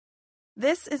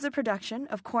This is a production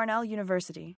of Cornell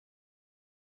University.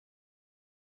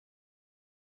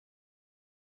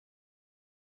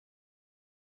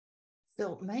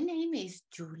 So my name is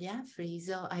Giulia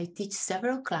Friso. I teach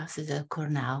several classes at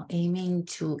Cornell, aiming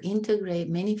to integrate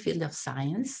many fields of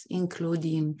science,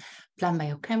 including plant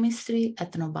biochemistry,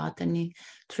 ethnobotany,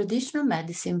 traditional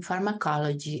medicine,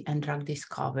 pharmacology, and drug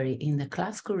discovery in the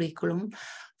class curriculum,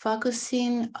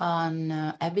 focusing on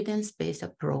evidence-based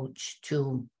approach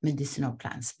to medicinal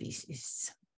plant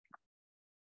species.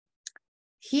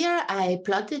 Here, I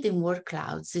plotted in word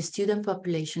clouds the student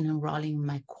population enrolling in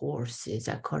my courses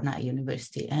at Cornell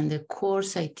University and the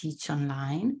course I teach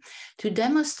online to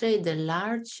demonstrate the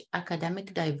large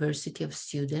academic diversity of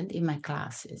students in my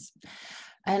classes,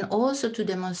 and also to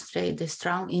demonstrate the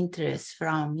strong interest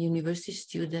from university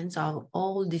students of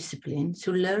all disciplines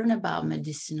to learn about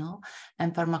medicinal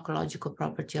and pharmacological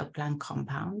property of plant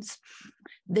compounds.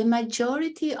 The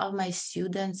majority of my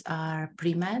students are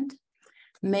pre-med,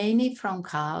 many from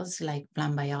CALs like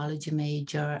plant biology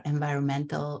major,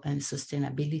 environmental and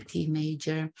sustainability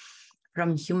major,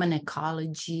 from human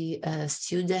ecology,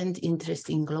 student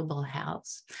interest in global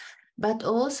health, but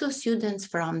also students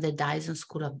from the Dyson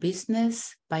School of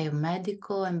Business,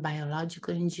 biomedical and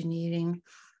biological engineering.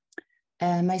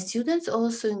 My students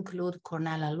also include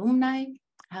Cornell alumni,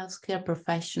 healthcare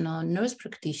professional, nurse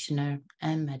practitioner,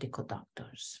 and medical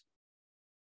doctors.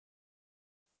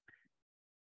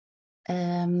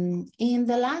 In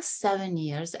the last 7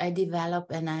 years, I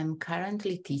developed and I'm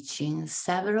currently teaching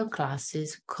several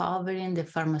classes covering the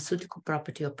pharmaceutical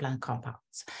property of plant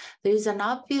compounds. There is an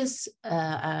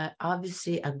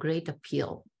obviously a great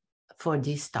appeal for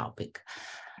this topic.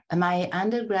 My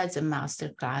undergrads and master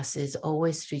classes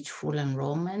always reach full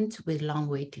enrollment with long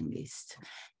waiting lists.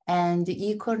 And the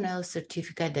eCornell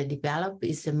certificate I developed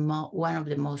is one of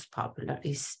the most popular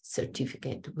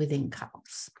certificate within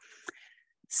CALS.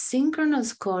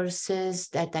 Synchronous courses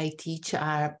that I teach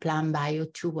are Plant Bio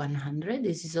 2100.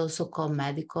 This is also called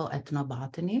Medical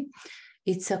Ethnobotany.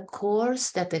 It's a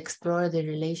course that explores the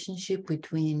relationship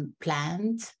between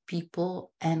plants,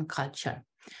 people, and culture.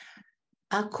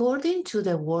 According to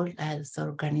the World Health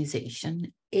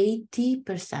Organization,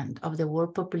 80% of the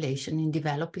world population in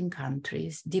developing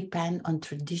countries depend on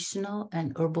traditional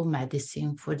and herbal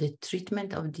medicine for the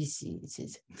treatment of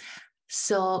diseases.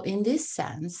 So in this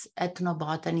sense,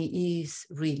 ethnobotany is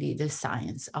really the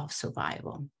science of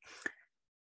survival.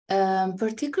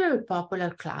 Particularly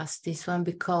popular class, this one,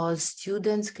 because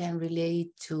students can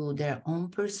relate to their own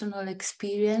personal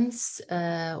experience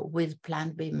with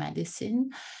plant-based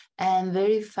medicine and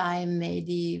verify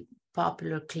many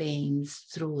popular claims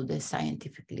through the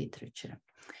scientific literature.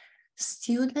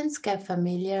 Students get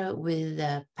familiar with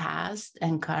the past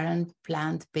and current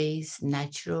plant-based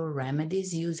natural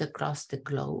remedies used across the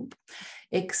globe,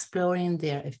 exploring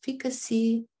their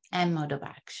efficacy and mode of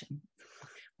action.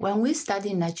 When we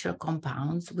study natural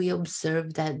compounds, we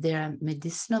observe that their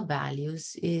medicinal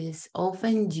values is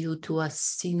often due to a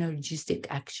synergistic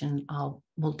action of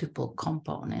multiple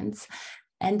components,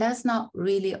 and does not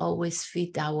really always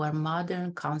fit our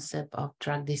modern concept of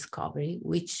drug discovery,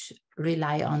 which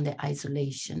rely on the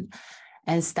isolation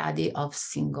and study of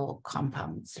single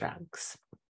compound drugs.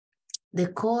 The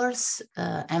course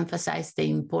emphasized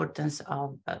the importance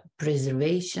of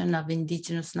preservation of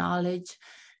indigenous knowledge,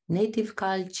 native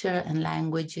culture and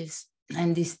languages,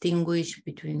 and distinguish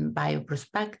between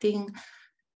bioprospecting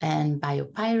and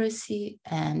biopiracy,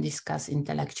 and discuss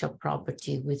intellectual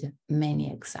property with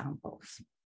many examples.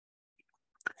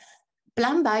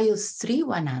 Plant Bio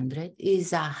 3100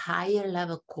 is a higher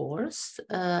level course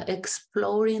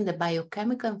exploring the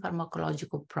biochemical and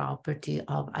pharmacological property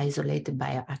of isolated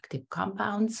bioactive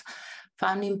compounds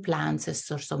found in plants as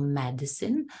source of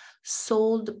medicine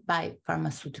sold by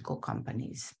pharmaceutical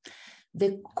companies.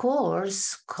 The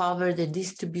course covers the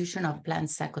distribution of plant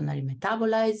secondary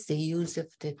metabolites, the use of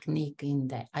technique in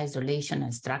the isolation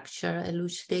and structure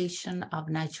elucidation of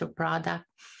natural product,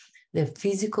 the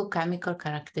physical chemical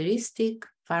characteristic,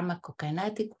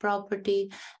 pharmacokinetic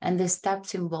property, and the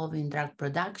steps involved in drug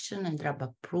production and drug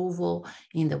approval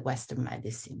in the Western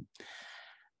medicine.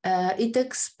 It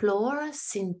explores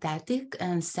synthetic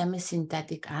and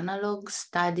semi-synthetic analogs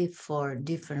studied for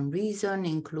different reasons,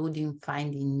 including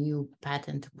finding new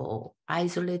patentable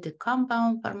isolated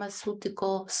compound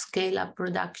pharmaceutical, scale-up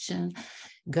production,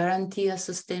 guarantee a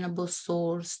sustainable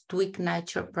source, tweak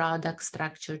natural product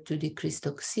structure to decrease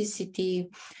toxicity,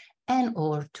 and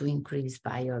or to increase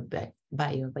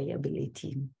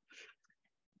bioavailability.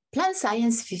 Plant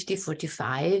Science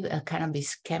 5045,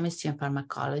 cannabis chemistry and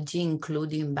pharmacology,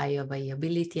 including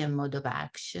bioavailability and mode of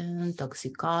action,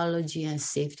 toxicology and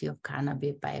safety of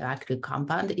cannabis bioactive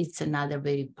compound. It's another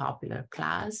very popular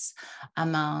class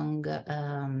among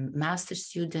master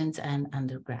students and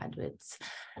undergraduates.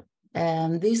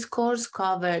 This course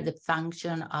covers the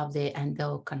function of the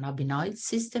endocannabinoid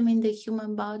system in the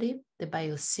human body, the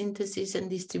biosynthesis and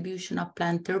distribution of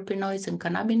plant terpenoids and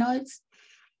cannabinoids,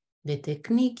 the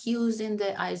technique used in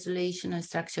the isolation and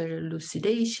structural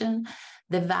elucidation,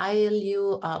 the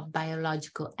value of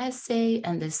biological assay,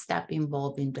 and the step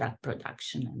involved in drug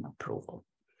production and approval.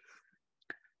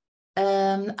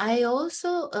 I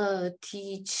also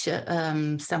teach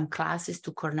some classes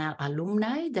to Cornell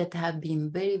alumni that have been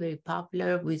very, very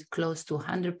popular with close to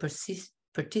 100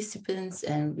 participants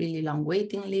and really long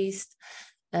waiting list.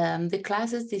 The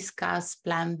classes discuss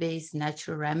plant-based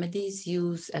natural remedies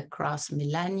used across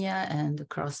millennia and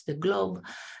across the globe,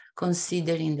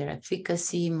 considering their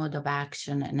efficacy, mode of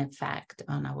action, and effect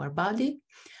on our body,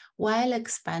 while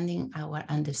expanding our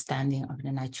understanding of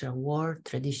the natural world,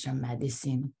 traditional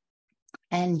medicine,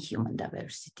 and human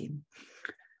diversity.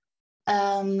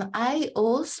 I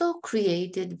also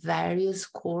created various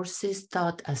courses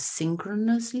taught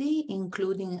asynchronously,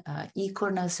 including an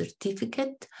e-Cornell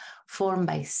certificate formed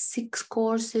by 6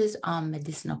 courses on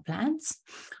medicinal plants,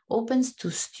 open to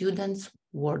students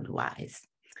worldwide.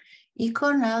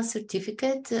 E-Cornell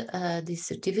certificate, this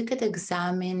certificate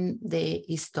examines the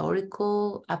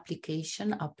historical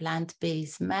application of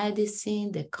plant-based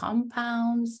medicine, the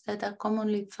compounds that are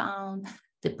commonly found,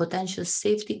 the potential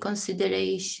safety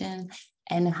consideration,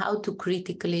 and how to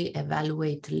critically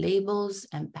evaluate labels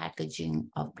and packaging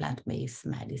of plant-based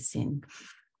medicine.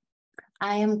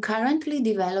 I am currently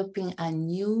developing a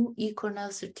new e-Cornell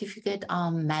certificate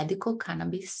on medical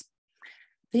cannabis.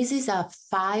 This is a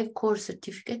 5-course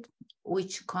certificate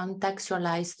which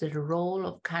contextualizes the role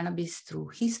of cannabis through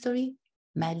history,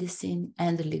 medicine,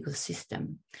 and the legal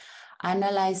system.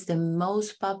 Analyze the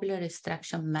most popular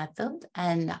extraction method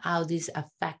and how these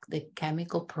affect the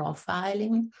chemical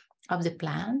profiling of the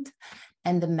plant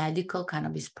and the medical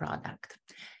cannabis product.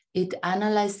 It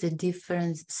analyzed the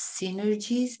different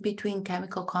synergies between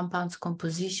chemical compounds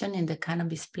composition in the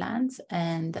cannabis plants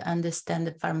and understand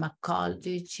the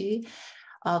pharmacology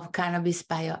of cannabis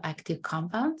bioactive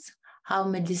compounds, how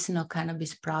medicinal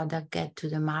cannabis products get to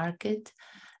the market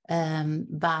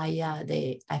via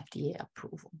the FDA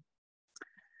approval.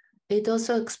 It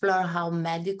also explores how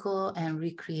medical and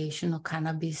recreational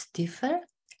cannabis differ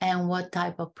and what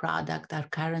type of products are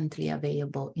currently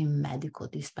available in medical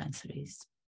dispensaries.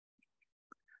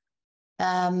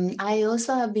 I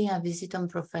also have been a visiting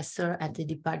professor at the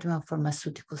Department of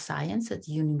Pharmaceutical Science at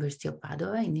the University of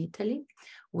Padua in Italy,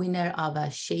 winner of a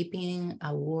Shaping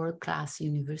a World-Class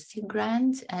University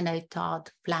grant, and I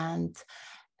taught plant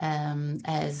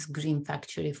as green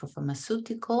factory for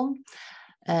pharmaceutical,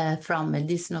 from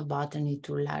medicinal botany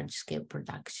to large-scale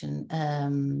production.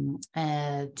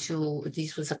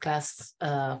 This was a class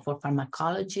for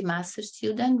pharmacology master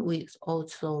student, which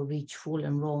also reached full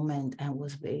enrollment and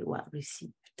was very well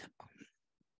received.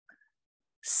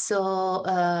 So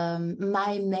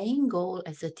my main goal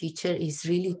as a teacher is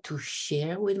really to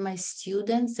share with my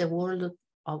students the world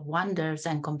of wonders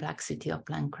and complexity of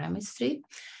plant chemistry,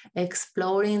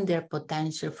 exploring their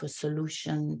potential for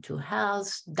solution to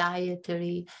health,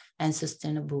 dietary, and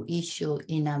sustainable issue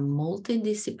in a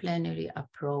multidisciplinary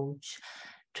approach,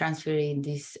 transferring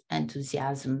this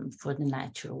enthusiasm for the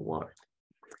natural world.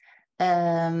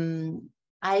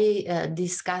 I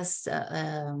discussed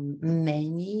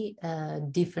many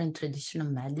different traditional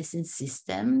medicine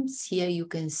systems. Here you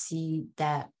can see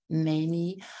that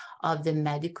many of the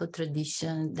medical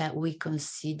traditions that we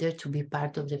consider to be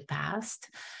part of the past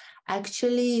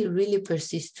actually really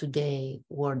persist today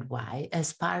worldwide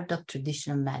as part of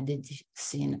traditional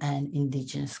medicine and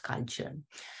indigenous culture,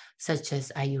 such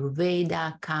as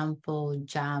Ayurveda, Kampo,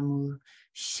 Jamu,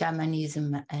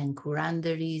 shamanism, and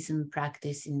curanderism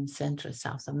practiced in Central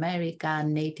South America,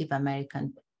 Native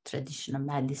American traditional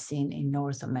medicine in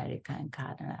North America and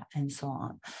Canada, and so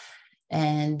on.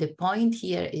 And the point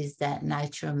here is that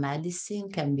natural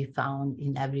medicine can be found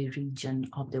in every region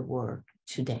of the world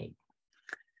today.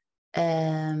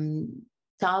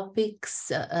 Topics,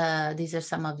 these are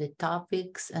some of the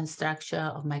topics and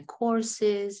structure of my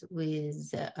courses,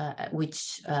 with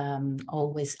which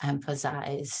always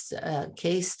emphasize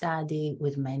case study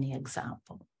with many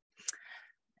examples.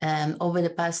 Over the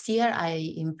past year, I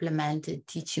implemented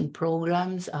teaching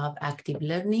programs of active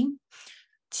learning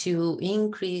to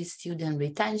increase student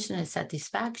retention and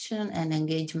satisfaction and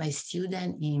engage my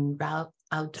students in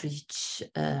outreach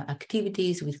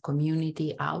activities with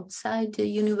community outside the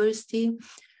university,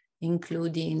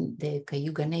 including the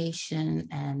Cayuga Nation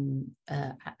and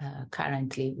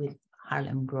currently with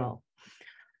Harlem Grow.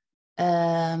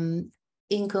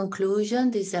 In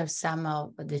conclusion, these are some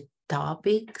of the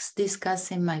topics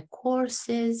discussed in my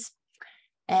courses.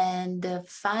 And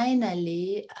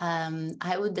finally,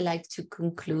 I would like to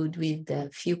conclude with a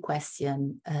few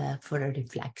questions for a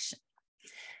reflection.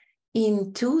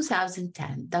 In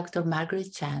 2010, Dr.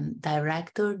 Margaret Chan,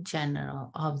 Director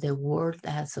General of the World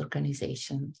Health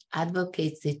Organization,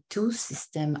 advocates the two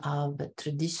systems of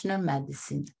traditional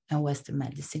medicine and Western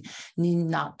medicine need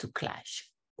not to clash,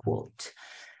 quote.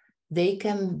 They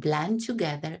can blend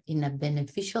together in a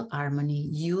beneficial harmony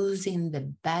using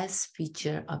the best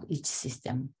feature of each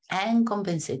system and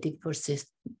compensating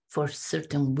for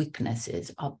certain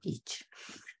weaknesses of each.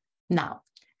 Now,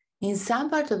 in some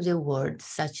parts of the world,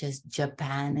 such as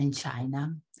Japan and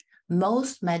China,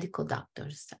 most medical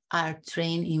doctors are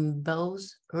trained in both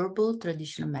herbal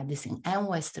traditional medicine and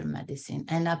Western medicine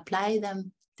and apply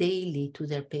them daily to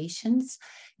their patients,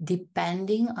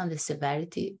 depending on the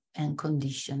severity and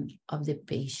condition of the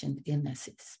patient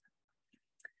illnesses.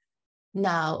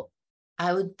 Now,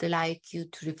 I would like you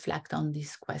to reflect on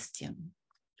this question.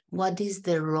 What is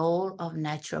the role of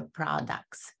natural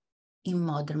products in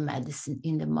modern medicine,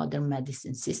 in the modern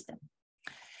medicine system?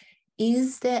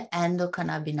 Is the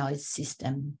endocannabinoid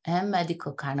system and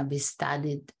medical cannabis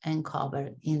studied and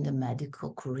covered in the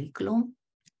medical curriculum?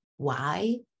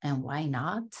 Why and why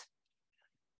not?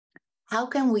 How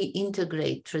can we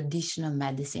integrate traditional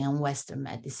medicine and Western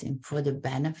medicine for the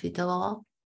benefit of all?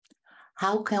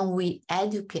 How can we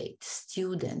educate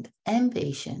students and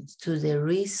patients to the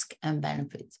risk and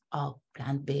benefits of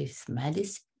plant-based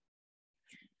medicine?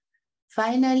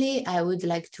 Finally, I would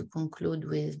like to conclude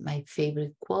with my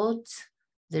favorite quote: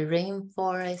 the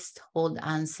rainforest hold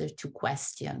answer to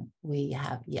question we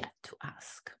have yet to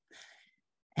ask.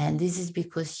 And this is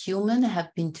because humans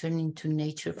have been turning to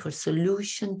nature for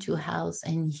solution to health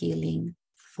and healing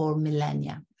for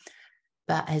millennia.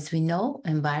 But as we know,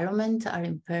 environments are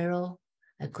in peril,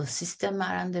 ecosystems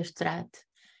are under threat.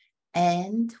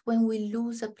 And when we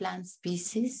lose a plant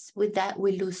species, with that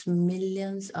we lose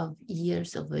millions of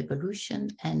years of evolution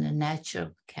and a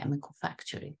natural chemical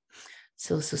factory.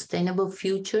 So sustainable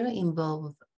future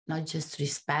involves not just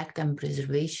respect and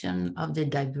preservation of the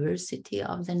diversity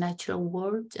of the natural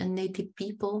world and native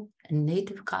people and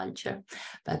native culture,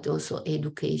 but also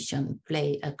education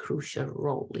play a crucial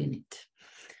role in it.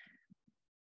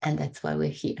 And that's why we're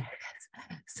here.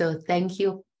 So thank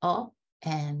you all,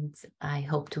 and I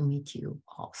hope to meet you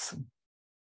all soon.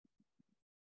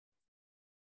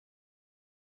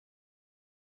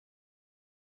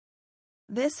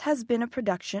 This has been a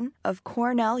production of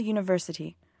Cornell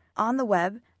University, on the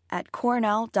web at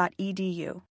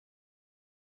cornell.edu.